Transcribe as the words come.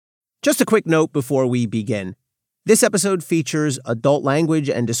Just a quick note before we begin. This episode features adult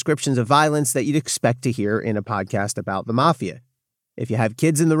language and descriptions of violence that you'd expect to hear in a podcast about the mafia. If you have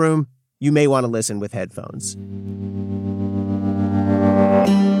kids in the room, you may want to listen with headphones.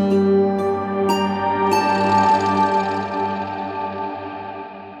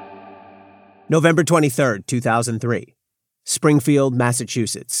 November 23rd, 2003. Springfield,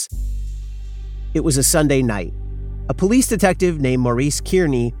 Massachusetts. It was a Sunday night. A police detective named Maurice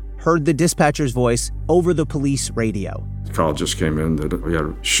Kearney heard the dispatcher's voice over the police radio. The call just came in that we had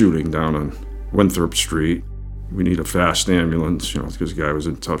a shooting down on Winthrop Street. We need a fast ambulance, because the guy was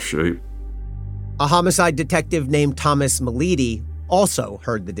in tough shape. A homicide detective named Thomas Militi also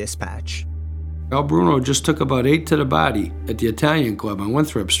heard the dispatch. Al Bruno just took about 8 to the body at the Italian Club on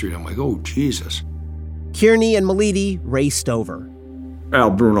Winthrop Street. I'm like, oh, Jesus. Kearney and Militi raced over. Al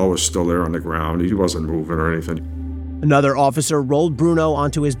Bruno was still there on the ground. He wasn't moving or anything. Another officer rolled Bruno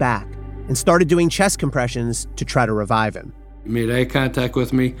onto his back and started doing chest compressions to try to revive him. He made eye contact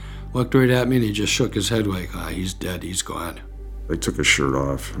with me, looked right at me, and he just shook his head like, he's dead, he's gone. They took his shirt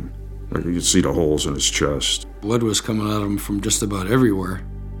off, and you could see the holes in his chest. Blood was coming out of him from just about everywhere.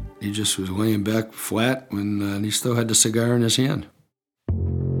 He just was laying back flat when he still had the cigar in his hand.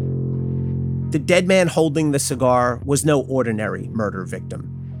 The dead man holding the cigar was no ordinary murder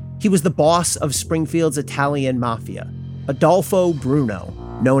victim. He was the boss of Springfield's Italian mafia, Adolfo Bruno,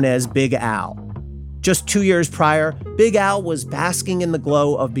 known as Big Al. Just 2 years prior, Big Al was basking in the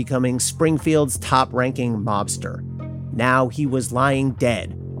glow of becoming Springfield's top-ranking mobster. Now he was lying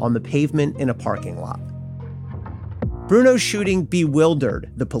dead on the pavement in a parking lot. Bruno's shooting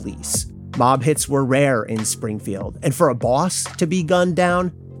bewildered the police. Mob hits were rare in Springfield, and for a boss to be gunned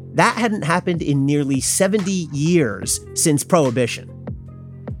down, that hadn't happened in nearly 70 years since Prohibition.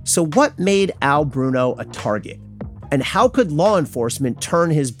 So what made Al Bruno a target? And how could law enforcement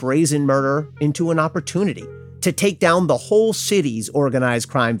turn his brazen murder into an opportunity to take down the whole city's organized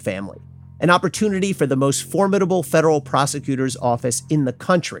crime family? An opportunity for the most formidable federal prosecutor's office in the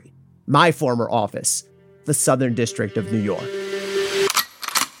country, my former office, the Southern District of New York.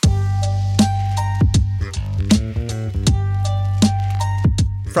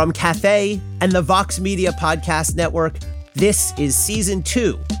 From Cafe and the Vox Media Podcast Network, this is Season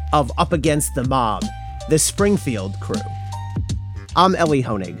 2 of Up Against the Mob, the Springfield Crew. I'm Elie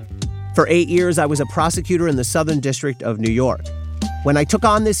Honig. For 8 years, I was a prosecutor in the Southern District of New York. When I took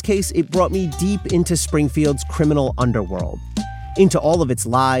on this case, it brought me deep into Springfield's criminal underworld, into all of its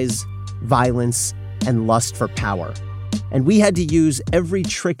lies, violence, and lust for power. And we had to use every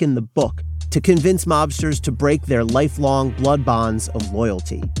trick in the book to convince mobsters to break their lifelong blood bonds of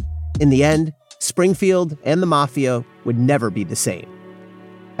loyalty. In the end, Springfield and the Mafia would never be the same.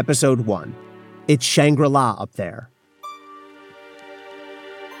 Episode 1. It's Shangri-La up there.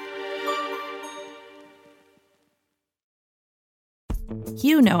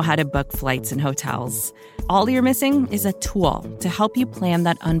 You know how to book flights and hotels. All you're missing is a tool to help you plan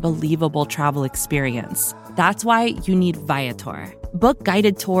that unbelievable travel experience. That's why you need Viator. Book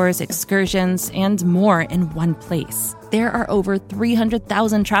guided tours, excursions, and more in one place. There are over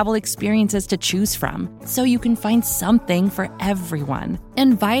 300,000 travel experiences to choose from, so you can find something for everyone.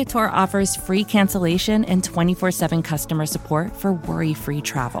 And Viator offers free cancellation and 24/7 customer support for worry-free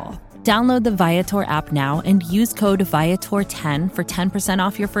travel. Download the Viator app now and use code Viator10 for 10%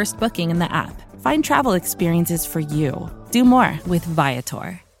 off your first booking in the app. Find travel experiences for you. Do more with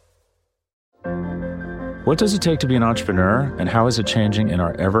Viator. What does it take to be an entrepreneur, and how is it changing in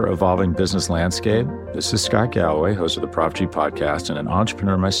our ever-evolving business landscape? This is Scott Galloway, host of the Prop G podcast and an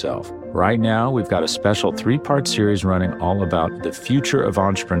entrepreneur myself. Right now, we've got a special 3-part series running all about the future of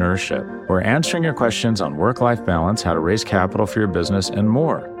entrepreneurship. We're answering your questions on work-life balance, how to raise capital for your business, and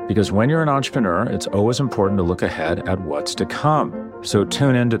more. Because when you're an entrepreneur, it's always important to look ahead at what's to come. So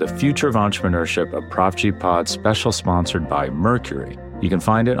tune in to the Future of Entrepreneurship, a Prop G Pod special sponsored by Mercury. You can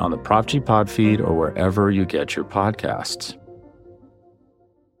find it on the Prop G Pod feed or wherever you get your podcasts.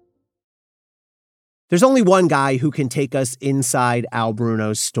 There's only one guy who can take us inside Al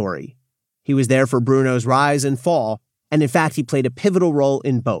Bruno's story. He was there for Bruno's rise and fall, and in fact, he played a pivotal role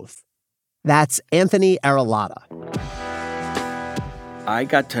in both. That's Anthony Aralotta. I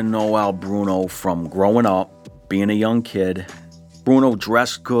got to know Al Bruno from growing up, being a young kid. Bruno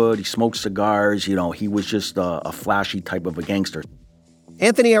dressed good, he smoked cigars, he was just a flashy type of a gangster.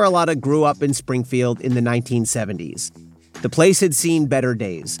 Anthony Aralotta grew up in Springfield in the 1970s. The place had seen better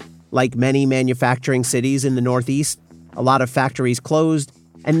days. Like many manufacturing cities in the Northeast, a lot of factories closed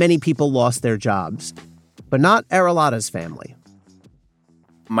and many people lost their jobs. But not Aralotta's family.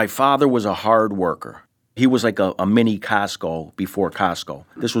 My father was a hard worker. He was like a mini Costco before Costco.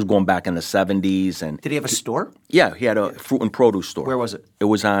 This was going back in the 70s. And Did he have a store? yeah, he had a fruit and produce store. Where was it? It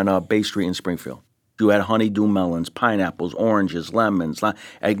was on Bay Street in Springfield. You had honeydew melons, pineapples, oranges, lemons.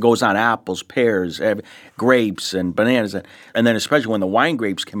 It goes on apples, pears, grapes, and bananas. And then especially when the wine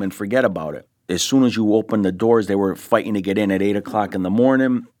grapes came in, forget about it. As soon as you opened the doors, they were fighting to get in at 8 o'clock in the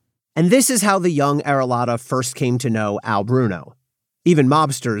morning. And this is how the young Aralotta first came to know Al Bruno. Even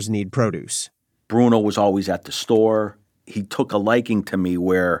mobsters need produce. Bruno was always at the store. He took a liking to me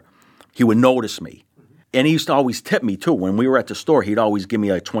where he would notice me. And he used to always tip me, too. When we were at the store, he'd always give me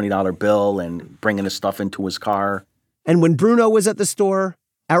a $20 bill and bringing the stuff into his car. And when Bruno was at the store,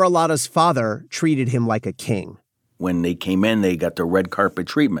 Aralotta's father treated him like a king. When they came in, they got the red carpet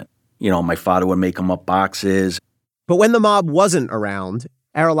treatment. You know, my father would make them up boxes. But when the mob wasn't around,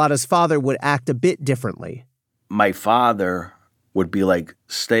 Aralotta's father would act a bit differently. My father would be like,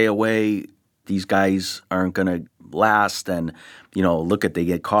 stay away. These guys aren't going to last. And, you know, look at, they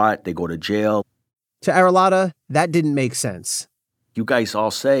get caught, they go to jail. To Aralotta, that didn't make sense. You guys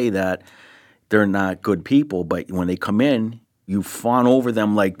all say that they're not good people, but when they come in, you fawn over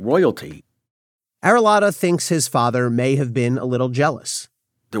them like royalty. Aralotta thinks his father may have been a little jealous.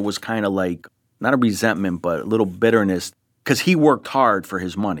 There was kind of like, not a resentment, but a little bitterness, because he worked hard for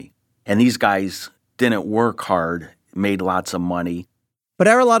his money. And these guys didn't work hard, made lots of money. But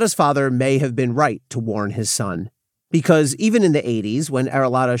Aralotta's father may have been right to warn his son. Because even in the 80s, when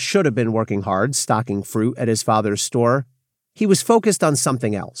Aralotta should have been working hard, stocking fruit at his father's store, he was focused on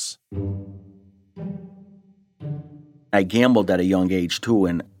something else. I gambled at a young age, too,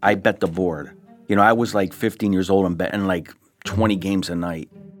 and I bet the board. You know, I was like 15 years old and betting like 20 games a night.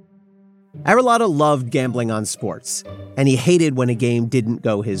 Aralotta loved gambling on sports, and he hated when a game didn't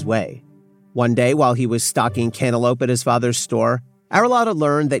go his way. One day, while he was stocking cantaloupe at his father's store, Aralotta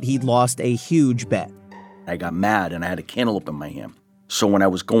learned that he'd lost a huge bet. I got mad and I had a cantaloupe in my hand. So when I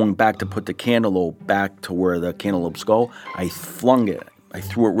was going back to put the cantaloupe back to where the cantaloupes go, I flung it. I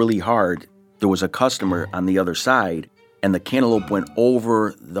threw it really hard. There was a customer on the other side, and the cantaloupe went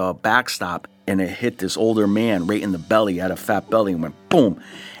over the backstop, and it hit this older man right in the belly. He had a fat belly and went boom,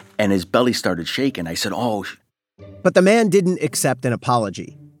 and his belly started shaking. I said, oh. But the man didn't accept an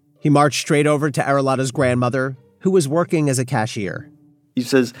apology. He marched straight over to Aralotta's grandmother, who was working as a cashier. He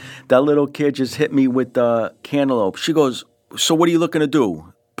says, that little kid just hit me with the cantaloupe. She goes, so what are you looking to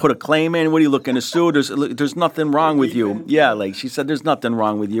do? Put a claim in? What are you looking to sue? There's nothing wrong with you. Yeah, like she said, there's nothing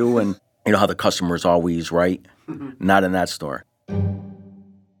wrong with you. And you know how the customer's always right? Not in that store.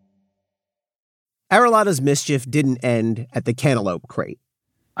 Aralotta's mischief didn't end at the cantaloupe crate.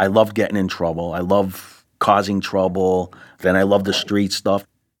 I love getting in trouble. I love causing trouble. Then I love the street stuff.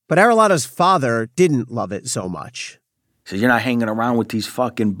 But Aralotta's father didn't love it so much. He says, you're not hanging around with these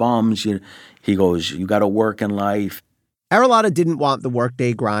fucking bums. He goes, you got to work in life. Aralotta didn't want the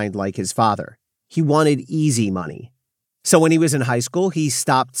workday grind like his father. He wanted easy money. So when he was in high school, he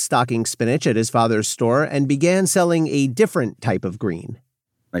stopped stocking spinach at his father's store and began selling a different type of green.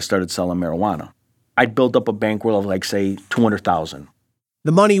 I started selling marijuana. I'd build up a bankroll of like, say, $200,000.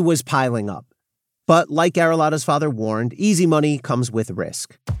 The money was piling up. But like Aralotta's father warned, easy money comes with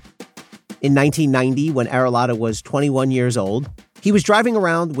risk. In 1990, when Aralotta was 21 years old, he was driving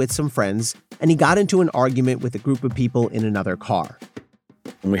around with some friends, and he got into an argument with a group of people in another car.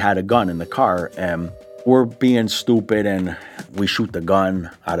 And we had a gun in the car, and we're being stupid, and we shoot the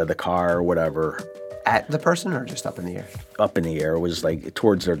gun out of the car or whatever. At the person or just up in the air? Up in the air. It was like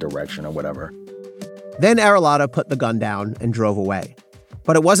towards their direction or whatever. Then Aralotta put the gun down and drove away.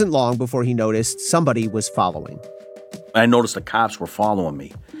 But it wasn't long before he noticed somebody was following. I noticed the cops were following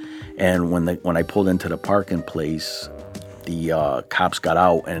me. And when I pulled into the parking place, the cops got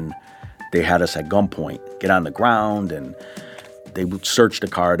out and they had us at gunpoint. Get on the ground, and they searched the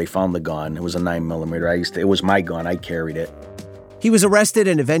car. They found the gun. It was a 9mm. It was my gun. I carried it. He was arrested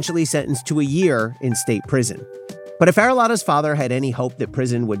and eventually sentenced to a year in state prison. But if Aralotta's father had any hope that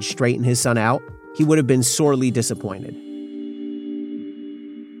prison would straighten his son out, he would have been sorely disappointed.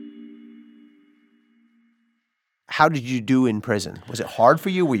 How did you do in prison? Was it hard for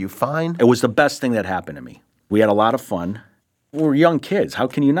you? Were you fine? It was the best thing that happened to me. We had a lot of fun. We're young kids. How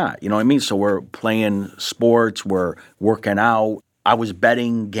can you not? You know what I mean? So we're playing sports. We're working out. I was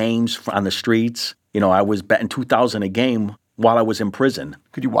betting games on the streets. You know, I was betting $2,000 a game while I was in prison.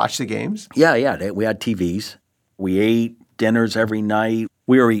 Could you watch the games? Yeah. We had TVs. We ate dinners every night.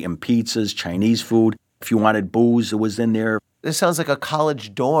 We were eating pizzas, Chinese food. If you wanted booze, it was in there. This sounds like a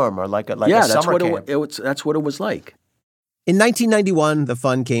college dorm or like a summer camp. That's what it was like. In 1991, the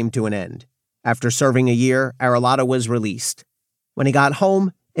fun came to an end. After serving a year, Aralotta was released. When he got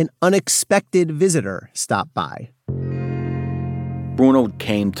home, an unexpected visitor stopped by. Bruno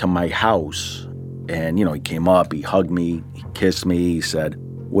came to my house and, he came up, he hugged me, he kissed me, he said,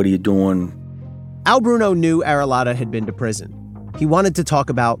 "What are you doing?" Al Bruno knew Arrelotta had been to prison. He wanted to talk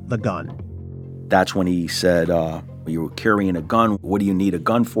about the gun. That's when he said, "You were carrying a gun. What do you need a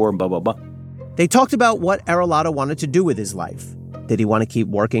gun for?" Blah, blah, blah. They talked about what Arrelotta wanted to do with his life. Did he want to keep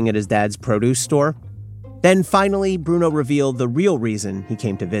working at his dad's produce store? Then finally, Bruno revealed the real reason he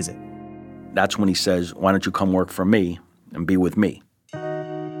came to visit. That's when he says, "Why don't you come work for me and be with me?"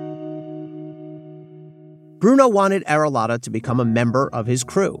 Bruno wanted Arrelotta to become a member of his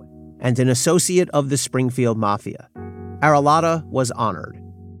crew and an associate of the Springfield Mafia. Arrelotta was honored.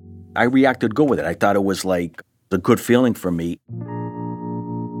 I reacted good with it. I thought it was like a good feeling for me.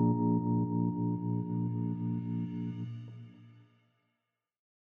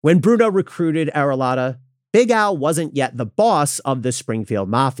 When Bruno recruited Arrelotta, Big Al wasn't yet the boss of the Springfield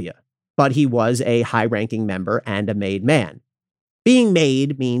Mafia, but he was a high-ranking member and a made man. Being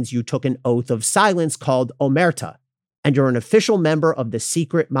made means you took an oath of silence called omerta, and you're an official member of the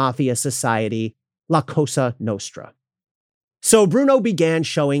secret mafia society, La Cosa Nostra. So Bruno began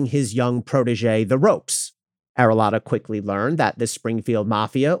showing his young protege the ropes. Arrelotta quickly learned that the Springfield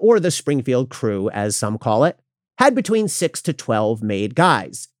Mafia, or the Springfield Crew as some call it, had between 6 to 12 made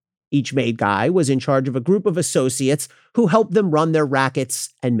guys. Each made guy was in charge of a group of associates who helped them run their rackets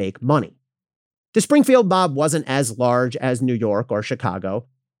and make money. The Springfield mob wasn't as large as New York or Chicago,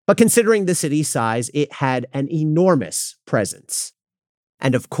 but considering the city's size, it had an enormous presence.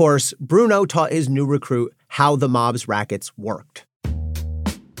 And of course, Bruno taught his new recruit how the mob's rackets worked.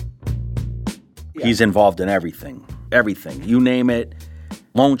 He's involved in everything. Everything. You name it.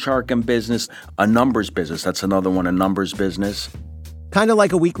 Loan sharking business, a numbers business. That's another one, a numbers business. Kind of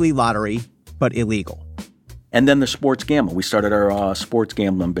like a weekly lottery, but illegal. And then the sports gambling. We started our sports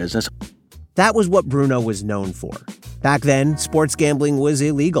gambling business. That was what Bruno was known for. Back then, sports gambling was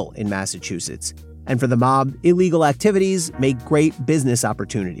illegal in Massachusetts. And for the mob, illegal activities made great business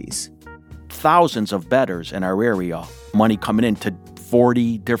opportunities. Thousands of bettors in our area, money coming in to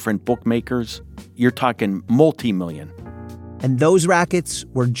 40 different bookmakers. You're talking multi-million. And those rackets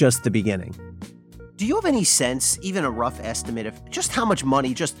were just the beginning. Do you have any sense, even a rough estimate of just how much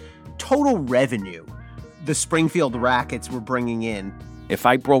money, just total revenue, the Springfield rackets were bringing in? If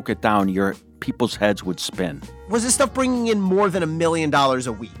I broke it down, your people's heads would spin. Was this stuff bringing in more than $1 million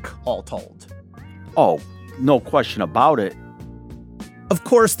a week, all told? Oh, no question about it. Of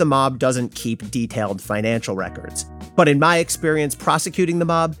course, the mob doesn't keep detailed financial records. But in my experience prosecuting the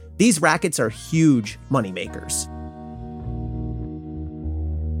mob, these rackets are huge moneymakers.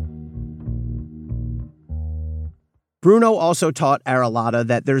 Bruno also taught Arrelotta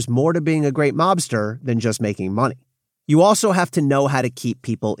that there's more to being a great mobster than just making money. You also have to know how to keep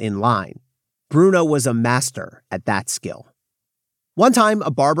people in line. Bruno was a master at that skill. One time, a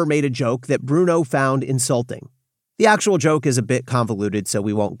barber made a joke that Bruno found insulting. The actual joke is a bit convoluted, so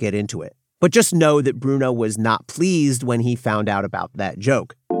we won't get into it. But just know that Bruno was not pleased when he found out about that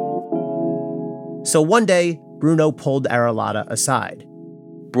joke. So one day, Bruno pulled Arrelotta aside.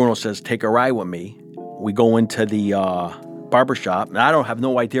 Bruno says, "Take a ride with me." We go into the barbershop, and I don't have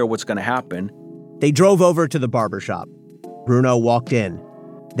no idea what's going to happen. They drove over to the barbershop. Bruno walked in.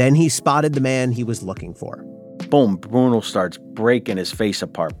 Then he spotted the man he was looking for. Boom, Bruno starts breaking his face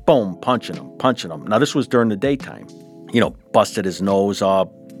apart. Boom, punching him. Now, this was during the daytime. Busted his nose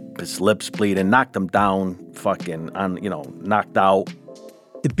up, his lips bleeding, knocked him down, knocked out.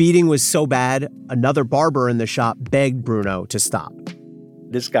 The beating was so bad, another barber in the shop begged Bruno to stop.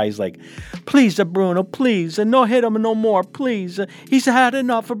 This guy's like, "Please, Bruno, please, and no hit him no more, please. He's had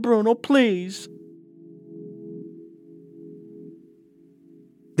enough of Bruno, please."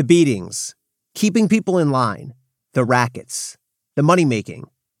 The beatings, keeping people in line, the rackets, the money-making,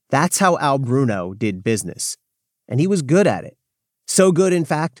 that's how Al Bruno did business. And he was good at it. So good, in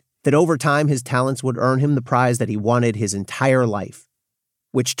fact, that over time his talents would earn him the prize that he wanted his entire life,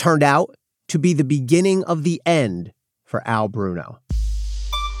 which turned out to be the beginning of the end for Al Bruno.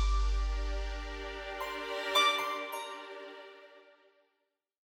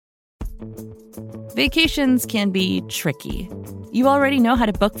 Vacations can be tricky. You already know how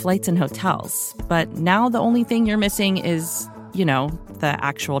to book flights and hotels, but now the only thing you're missing is, the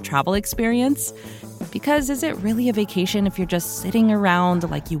actual travel experience. Because is it really a vacation if you're just sitting around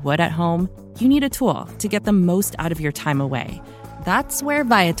like you would at home? You need a tool to get the most out of your time away. That's where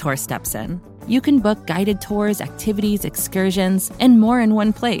Viator steps in. You can book guided tours, activities, excursions, and more in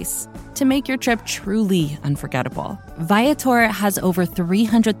one place. to make your trip truly unforgettable. Viator has over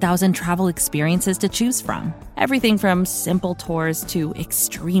 300,000 travel experiences to choose from. Everything from simple tours to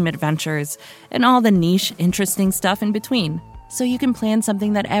extreme adventures and all the niche, interesting stuff in between. So you can plan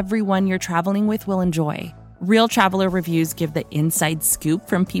something that everyone you're traveling with will enjoy. Real traveler reviews give the inside scoop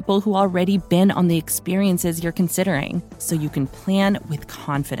from people who already been on the experiences you're considering, so you can plan with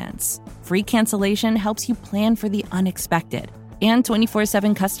confidence. Free cancellation helps you plan for the unexpected. And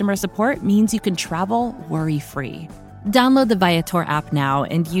 24/7 customer support means you can travel worry-free. Download the Viator app now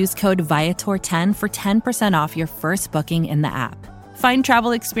and use code Viator10 for 10% off your first booking in the app. Find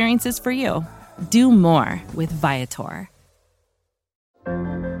travel experiences for you. Do more with Viator.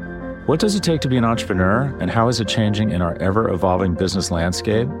 What does it take to be an entrepreneur, and how is it changing in our ever-evolving business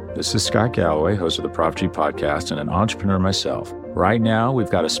landscape? This is Scott Galloway, host of the Prop G podcast and an entrepreneur myself. Right now, we've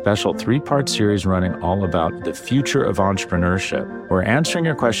got a special 3-part series running all about the future of entrepreneurship. We're answering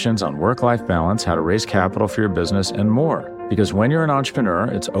your questions on work-life balance, how to raise capital for your business, and more. Because when you're an entrepreneur,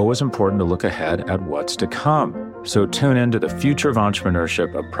 it's always important to look ahead at what's to come. So tune in to the Future of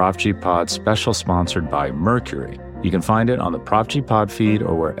Entrepreneurship, a Prop G pod special sponsored by Mercury. You can find it on the Prop G Pod feed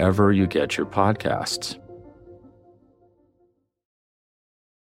or wherever you get your podcasts.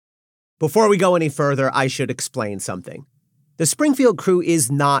 Before we go any further, I should explain something. The Springfield Crew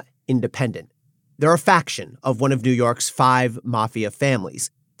is not independent. They're a faction of one of New York's 5 mafia families,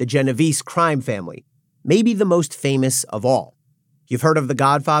 the Genovese crime family, maybe the most famous of all. You've heard of The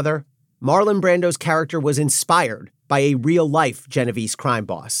Godfather? Marlon Brando's character was inspired by a real-life Genovese crime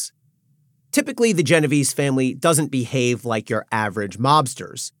boss. Typically, the Genovese family doesn't behave like your average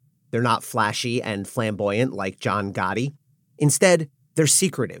mobsters. They're not flashy and flamboyant like John Gotti. Instead, they're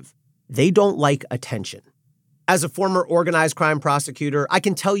secretive. They don't like attention. As a former organized crime prosecutor, I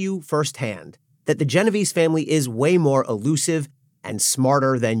can tell you firsthand that the Genovese family is way more elusive and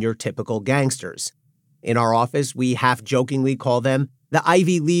smarter than your typical gangsters. In our office, we half-jokingly call them the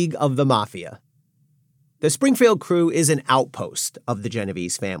Ivy League of the Mafia. The Springfield Crew is an outpost of the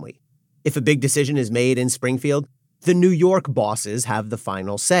Genovese family. If a big decision is made in Springfield, the New York bosses have the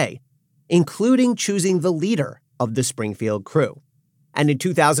final say, including choosing the leader of the Springfield Crew. And in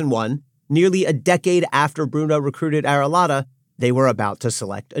 2001, nearly a decade after Bruno recruited Aralata, they were about to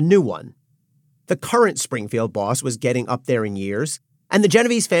select a new one. The current Springfield boss was getting up there in years, and the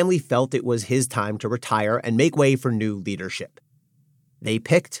Genovese family felt it was his time to retire and make way for new leadership. They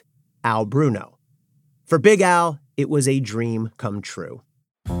picked Al Bruno. For Big Al, it was a dream come true.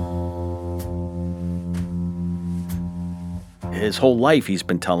 His whole life, he's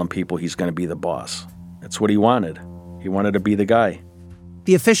been telling people he's going to be the boss. That's what he wanted. He wanted to be the guy.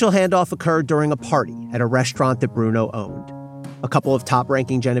 The official handoff occurred during a party at a restaurant that Bruno owned. A couple of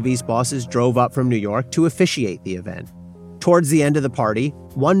top-ranking Genovese bosses drove up from New York to officiate the event. Towards the end of the party,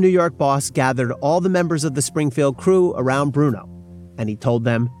 one New York boss gathered all the members of the Springfield Crew around Bruno, and he told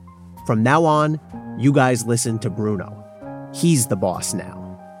them, "From now on, you guys listen to Bruno. He's the boss now."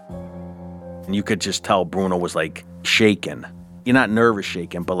 And you could just tell Bruno was like shaking. You're not nervous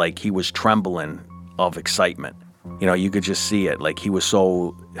shaking, but like he was trembling of excitement. You know, you could just see it. Like he was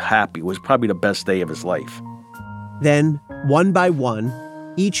so happy. It was probably the best day of his life. Then, one by one,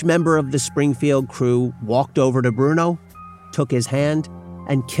 each member of the Springfield Crew walked over to Bruno, took his hand,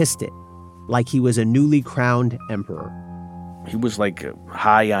 and kissed it like he was a newly crowned emperor. He was like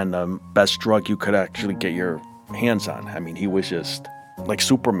high on the best drug you could actually get your hands on. I mean, he was just like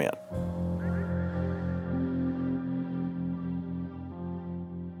Superman.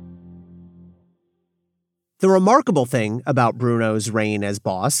 The remarkable thing about Bruno's reign as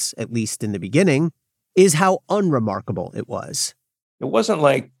boss, at least in the beginning, is how unremarkable it was. It wasn't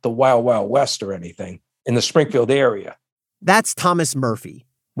like the Wild Wild West or anything in the Springfield area. That's Thomas Murphy.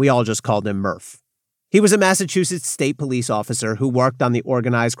 We all just called him Murph. He was a Massachusetts state police officer who worked on the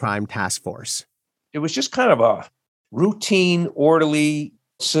organized crime task force. It was just kind of a routine, orderly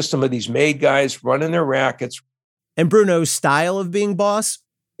system of these made guys running their rackets. And Bruno's style of being boss,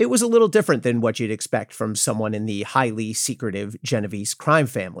 it was a little different than what you'd expect from someone in the highly secretive Genovese crime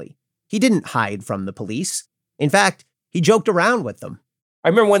family. He didn't hide from the police. In fact, he joked around with them. I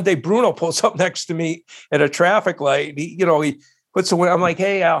remember one day Bruno pulls up next to me at a traffic light. He puts away. I'm like,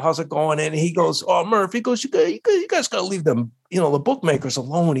 "Hey, Al, how's it going?" And he goes, "Oh, Murph." He goes, "You guys got to leave them, the bookmakers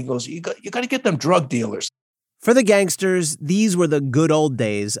alone." He goes, "You got to get them drug dealers." For the gangsters, these were the good old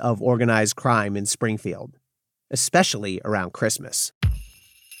days of organized crime in Springfield, especially around Christmas.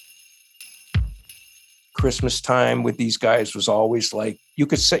 Christmas time with these guys was always like, you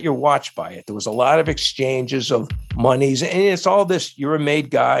could set your watch by it. There was a lot of exchanges of monies. And it's all this, you're a made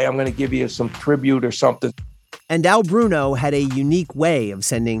guy, I'm going to give you some tribute or something. And Al Bruno had a unique way of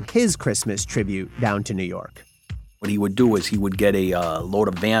sending his Christmas tribute down to New York. What he would do is he would get a load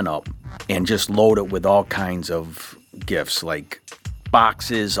of van up and just load it with all kinds of gifts, like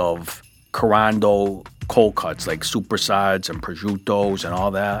boxes of Corando cold cuts, like supersides and prosciuttos and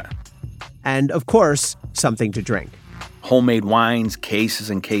all that. And, of course, something to drink. Homemade wines, cases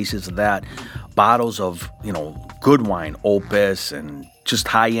and cases of that. Bottles of, good wine, Opus, and just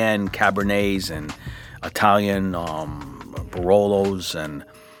high-end Cabernets and Italian Barolos and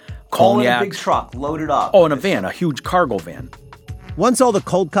cognacs. All in a big truck, loaded up. Oh, in a van, a huge cargo van. Once all the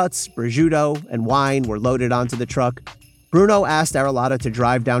cold cuts, prosciutto, and wine were loaded onto the truck, Bruno asked Arulata to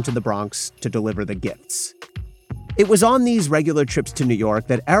drive down to the Bronx to deliver the gifts. It was on these regular trips to New York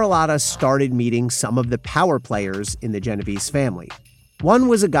that Arulata started meeting some of the power players in the Genovese family. One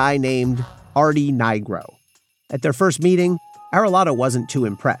was a guy named Artie Nigro. At their first meeting, Arulata wasn't too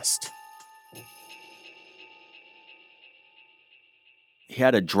impressed. He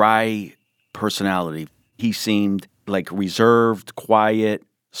had a dry personality. He seemed like reserved, quiet,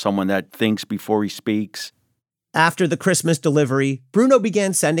 someone that thinks before he speaks. After the Christmas delivery, Bruno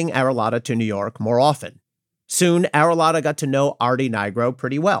began sending Arulata to New York more often. Soon, Arulata got to know Artie Nigro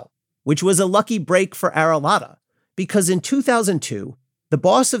pretty well, which was a lucky break for Arulata, because in 2002, the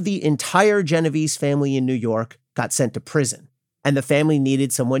boss of the entire Genovese family in New York got sent to prison, and the family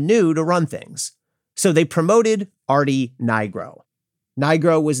needed someone new to run things. So they promoted Artie Nigro.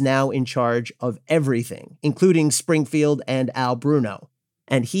 Nigro was now in charge of everything, including Springfield and Al Bruno,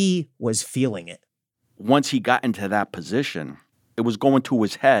 and he was feeling it. Once he got into that position, it was going to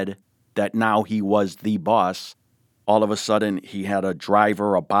his head that now he was the boss. All of a sudden, he had a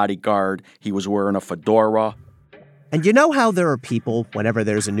driver, a bodyguard. He was wearing a fedora. And you know how there are people, whenever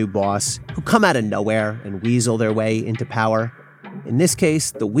there's a new boss, who come out of nowhere and weasel their way into power? In this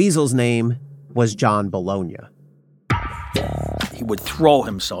case, the weasel's name was John Bologna. He would throw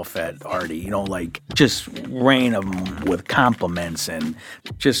himself at Artie, just rain him with compliments and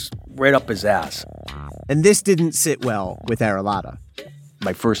just right up his ass. And this didn't sit well with Arulata.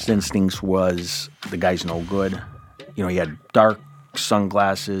 My first instinct was, the guy's no good. He had dark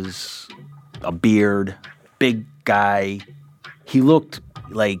sunglasses, a beard, big guy. He looked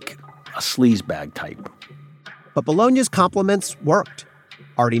like a sleazebag type. But Bologna's compliments worked.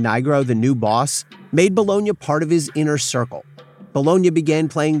 Artie Nigro, the new boss, made Bologna part of his inner circle. Bologna began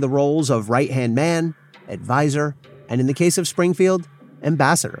playing the roles of right-hand man, advisor, and in the case of Springfield,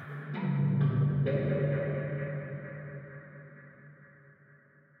 ambassador.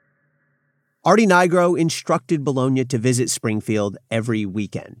 Artie Nigro instructed Bologna to visit Springfield every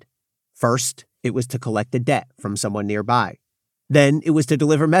weekend. First, it was to collect a debt from someone nearby. Then it was to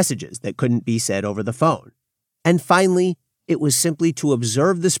deliver messages that couldn't be said over the phone. And finally, it was simply to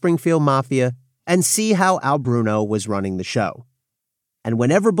observe the Springfield Mafia and see how Al Bruno was running the show. And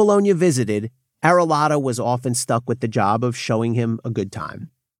whenever Bologna visited, Arulata was often stuck with the job of showing him a good time.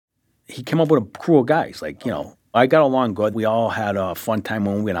 He came up with a crew of guys, I got along good. We all had a fun time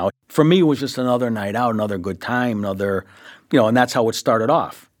when we went out. For me, it was just another night out, another good time, and that's how it started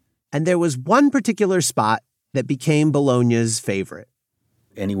off. And there was one particular spot that became Bologna's favorite.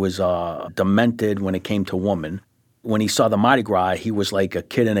 And he was demented when it came to women. When he saw the Mardi Gras, he was like a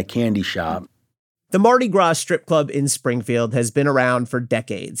kid in a candy shop. The Mardi Gras strip club in Springfield has been around for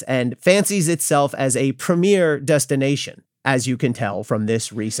decades and fancies itself as a premier destination, as you can tell from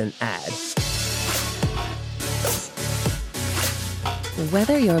this recent ad.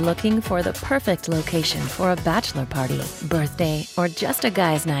 Whether you're looking for the perfect location for a bachelor party, birthday, or just a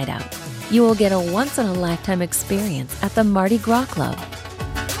guy's night out, you will get a once-in-a-lifetime experience at the Mardi Gras Club.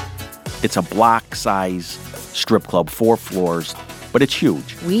 It's a block-size strip club, 4 floors, but it's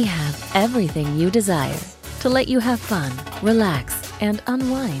huge. We have everything you desire to let you have fun, relax, and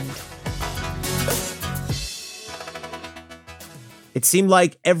unwind. It seemed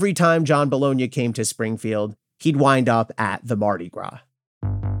like every time John Bologna came to Springfield, he'd wind up at the Mardi Gras.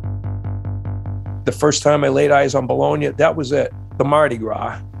 The first time I laid eyes on Bologna, that was it, the Mardi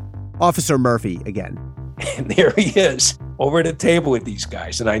Gras. Officer Murphy again. And there he is, over at a table with these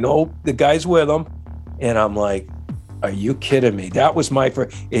guys. And I know the guy's with him. And I'm like, are you kidding me? That was my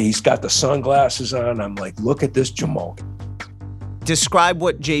first. He's got the sunglasses on. I'm like, look at this jamoke. Describe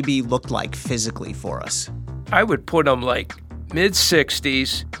what JB looked like physically for us. I would put him like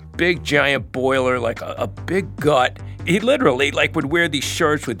mid-60s, big giant boiler, like a big gut. He literally would wear these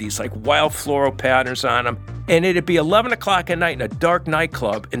shirts with these wild floral patterns on them. And it'd be 11 o'clock at night in a dark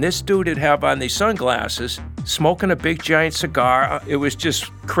nightclub. And this dude would have on these sunglasses, smoking a big giant cigar. It was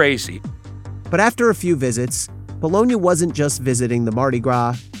just crazy. But after a few visits, Bologna wasn't just visiting the Mardi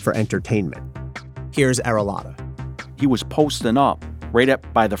Gras for entertainment. Here's Arulata. he was posting up right up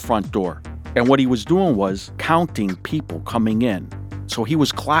by the front door. And what he was doing was counting people coming in. So he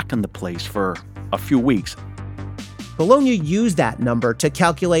was clocking the place for a few weeks. Bologna used that number to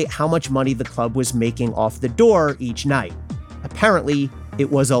calculate how much money the club was making off the door each night. Apparently,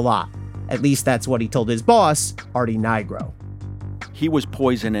 it was a lot. At least that's what he told his boss, Artie Nigro. He was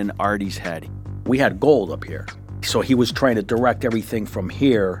poisoning Artie's head. We had gold up here. So he was trying to direct everything from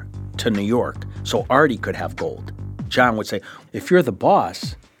here to New York so Artie could have gold. John would say, if you're the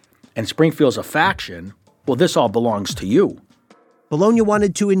boss and Springfield's a faction, well, this all belongs to you. Bologna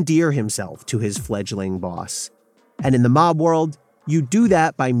wanted to endear himself to his fledgling boss. And in the mob world, you do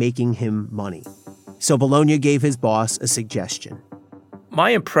that by making him money. So Bologna gave his boss a suggestion. My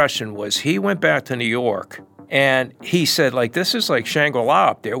impression was he went back to New York and he said, like, this is like Shangri-La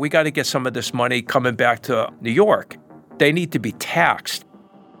up there. We got to get some of this money coming back to New York. They need to be taxed.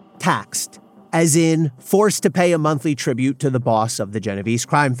 Taxed, as in forced to pay a monthly tribute to the boss of the Genovese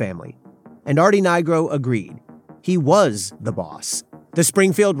crime family. And Artie Nigro agreed. He was the boss. The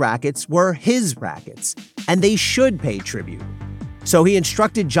Springfield rackets were his rackets, and they should pay tribute. So he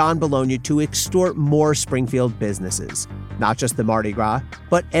instructed John Bologna to extort more Springfield businesses, not just the Mardi Gras,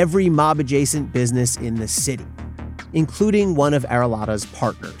 but every mob-adjacent business in the city, including one of Aralotta's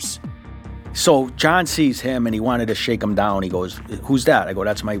partners. So John sees him and he wanted to shake him down. He goes, who's that? I go,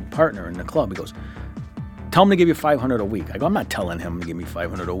 that's my partner in the club. He goes, tell him to give you $500 a week. I go, I'm not telling him to give me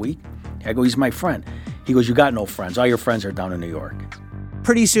 $500 a week. I go, he's my friend. He goes, you got no friends. All your friends are down in New York.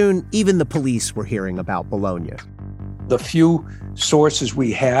 Pretty soon, even the police were hearing about Bologna. The few sources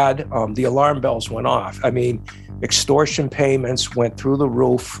we had, the alarm bells went off. I mean, extortion payments went through the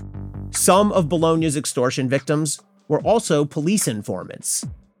roof. Some of Bologna's extortion victims were also police informants.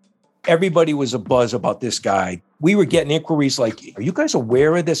 Everybody was abuzz about this guy. We were getting inquiries like, are you guys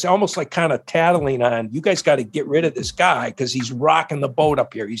aware of this? Almost like kind of tattling on, you guys got to get rid of this guy because he's rocking the boat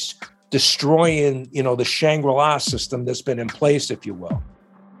up here. He's destroying, the Shangri-La system that's been in place, if you will.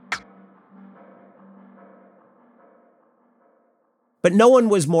 But no one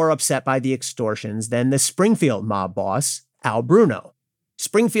was more upset by the extortions than the Springfield mob boss, Al Bruno.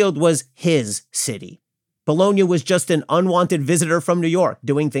 Springfield was his city. Bologna was just an unwanted visitor from New York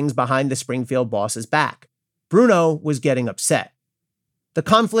doing things behind the Springfield boss's back. Bruno was getting upset. The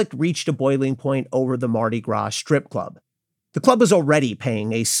conflict reached a boiling point over the Mardi Gras strip club. The club was already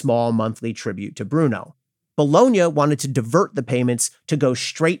paying a small monthly tribute to Bruno. Bologna wanted to divert the payments to go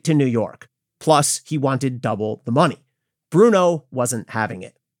straight to New York. Plus, he wanted double the money. Bruno wasn't having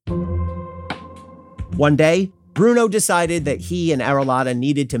it. One day, Bruno decided that he and Aralotta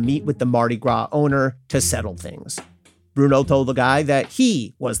needed to meet with the Mardi Gras owner to settle things. Bruno told the guy that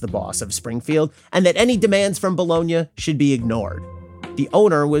he was the boss of Springfield and that any demands from Bologna should be ignored. The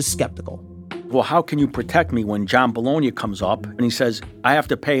owner was skeptical. Well, how can you protect me when John Bologna comes up and he says, I have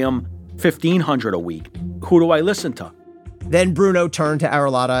to pay him $1,500 a week? Who do I listen to? Then Bruno turned to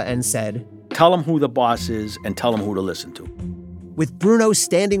Aralotta and said, tell him who the boss is and tell him who to listen to. With Bruno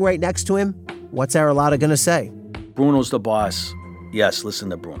standing right next to him, what's Aralotta going to say? Bruno's the boss. Yes, listen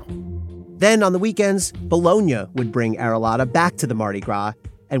to Bruno. Then on the weekends, Bologna would bring Aralotta back to the Mardi Gras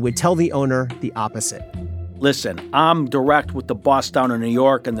and would tell the owner the opposite. Listen, I'm direct with the boss down in New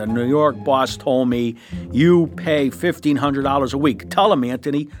York, and the New York boss told me you pay $1,500 a week. Tell him,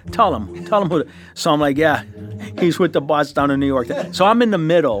 Anthony. Tell him who. So I'm like, yeah, he's with the boss down in New York. So I'm in the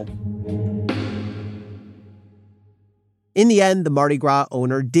middle. In the end, the Mardi Gras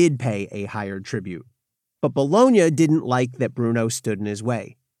owner did pay a higher tribute. But Bologna didn't like that Bruno stood in his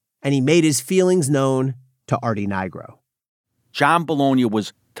way, and he made his feelings known to Artie Nigro. John Bologna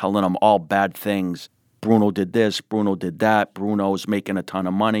was telling him all bad things. Bruno did this, Bruno did that, Bruno's making a ton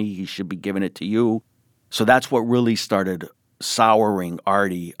of money, he should be giving it to you. So that's what really started souring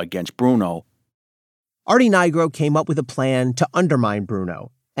Artie against Bruno. Artie Nigro came up with a plan to undermine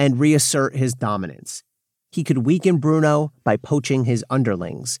Bruno and reassert his dominance. He could weaken Bruno by poaching his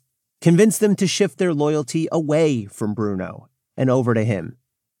underlings, convince them to shift their loyalty away from Bruno and over to him.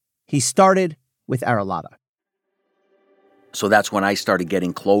 He started with Aralotta. So that's when I started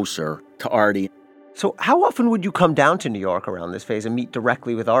getting closer to Artie. So how often would you come down to New York around this phase and meet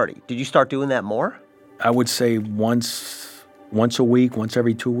directly with Artie? Did you start doing that more? I would say once a week, once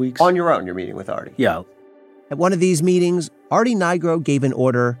every 2 weeks. On your own, you're meeting with Artie? Yeah. At one of these meetings, Artie Nigro gave an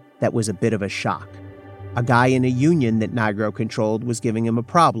order that was a bit of a shock. A guy in a union that Nigro controlled was giving him a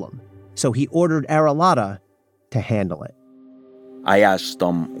problem, so he ordered Aralotta to handle it. I asked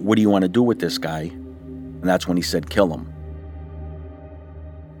him, what do you want to do with this guy? And that's when he said, kill him.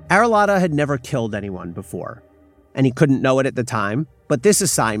 Aralotta had never killed anyone before, and he couldn't know it at the time, but this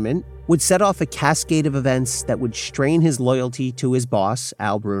assignment would set off a cascade of events that would strain his loyalty to his boss,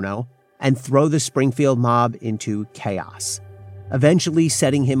 Al Bruno, and throw the Springfield mob into chaos, eventually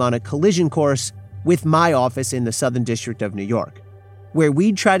setting him on a collision course with my office in the Southern District of New York, where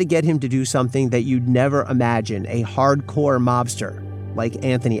we'd try to get him to do something that you'd never imagine a hardcore mobster like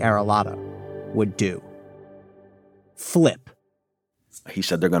Anthony Aralotta would do. Flip. He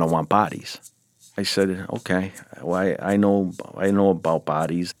said they're going to want bodies. I said, okay, well, I know about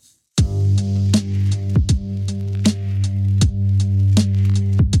bodies.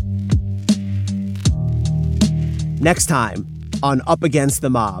 Next time on Up Against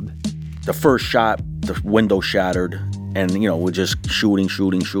the Mob. The first shot, the window shattered, and, we're just shooting.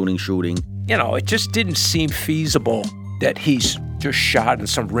 It just didn't seem feasible that he's just shot in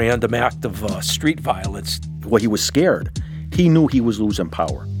some random act of street violence. Well, he was scared. He knew he was losing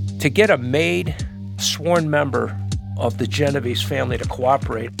power. To get a maid, sworn member of the Genovese family to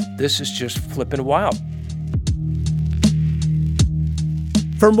cooperate, this is just flipping wild.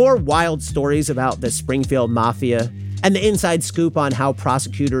 For more wild stories about the Springfield Mafia and the inside scoop on how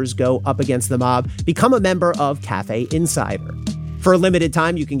prosecutors go up against the mob, become a member of Cafe Insider. For a limited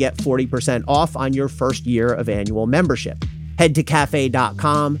time, you can get 40% off on your first year of annual membership. Head to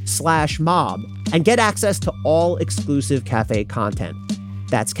cafe.com/mob and get access to all exclusive Cafe content.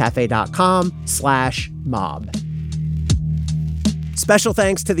 That's cafe.com/mob. Special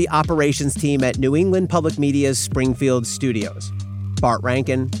thanks to the operations team at New England Public Media's Springfield Studios. Bart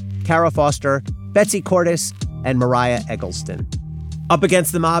Rankin, Kara Foster, Betsy Cordes, and Mariah Eggleston. Up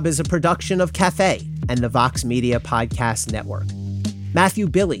Against the Mob is a production of Cafe and the Vox Media Podcast Network. Matthew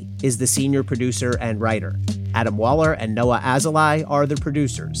Billy is the senior producer and writer. Adam Waller and Noah Azalai are the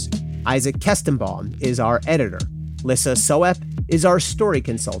producers. Isaac Kestenbaum is our editor. Lissa Soep is our story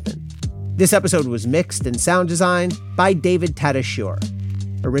consultant. This episode was mixed and sound designed by David Tadashur.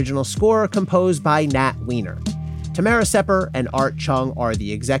 Original score composed by Nat Weiner. Tamara Sepper and Art Chung are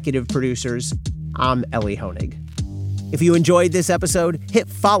the executive producers. I'm Ellie Honig. If you enjoyed this episode, hit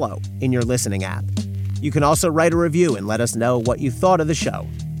follow in your listening app. You can also write a review and let us know what you thought of the show.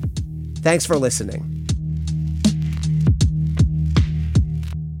 Thanks for listening.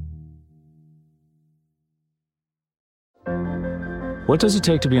 What does it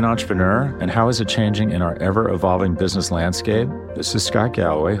take to be an entrepreneur, and how is it changing in our ever-evolving business landscape? This is Scott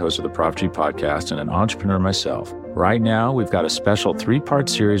Galloway, host of the Prop G podcast and an entrepreneur myself. Right now, we've got a special 3-part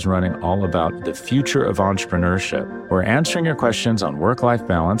series running all about the future of entrepreneurship. We're answering your questions on work-life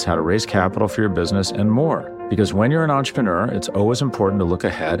balance, how to raise capital for your business, and more. Because when you're an entrepreneur, it's always important to look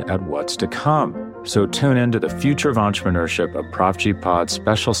ahead at what's to come. So tune in to the Future of Entrepreneurship, a Prop G Pod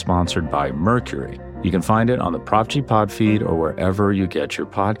special sponsored by Mercury. You can find it on the Prop G Pod feed or wherever you get your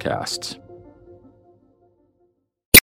podcasts.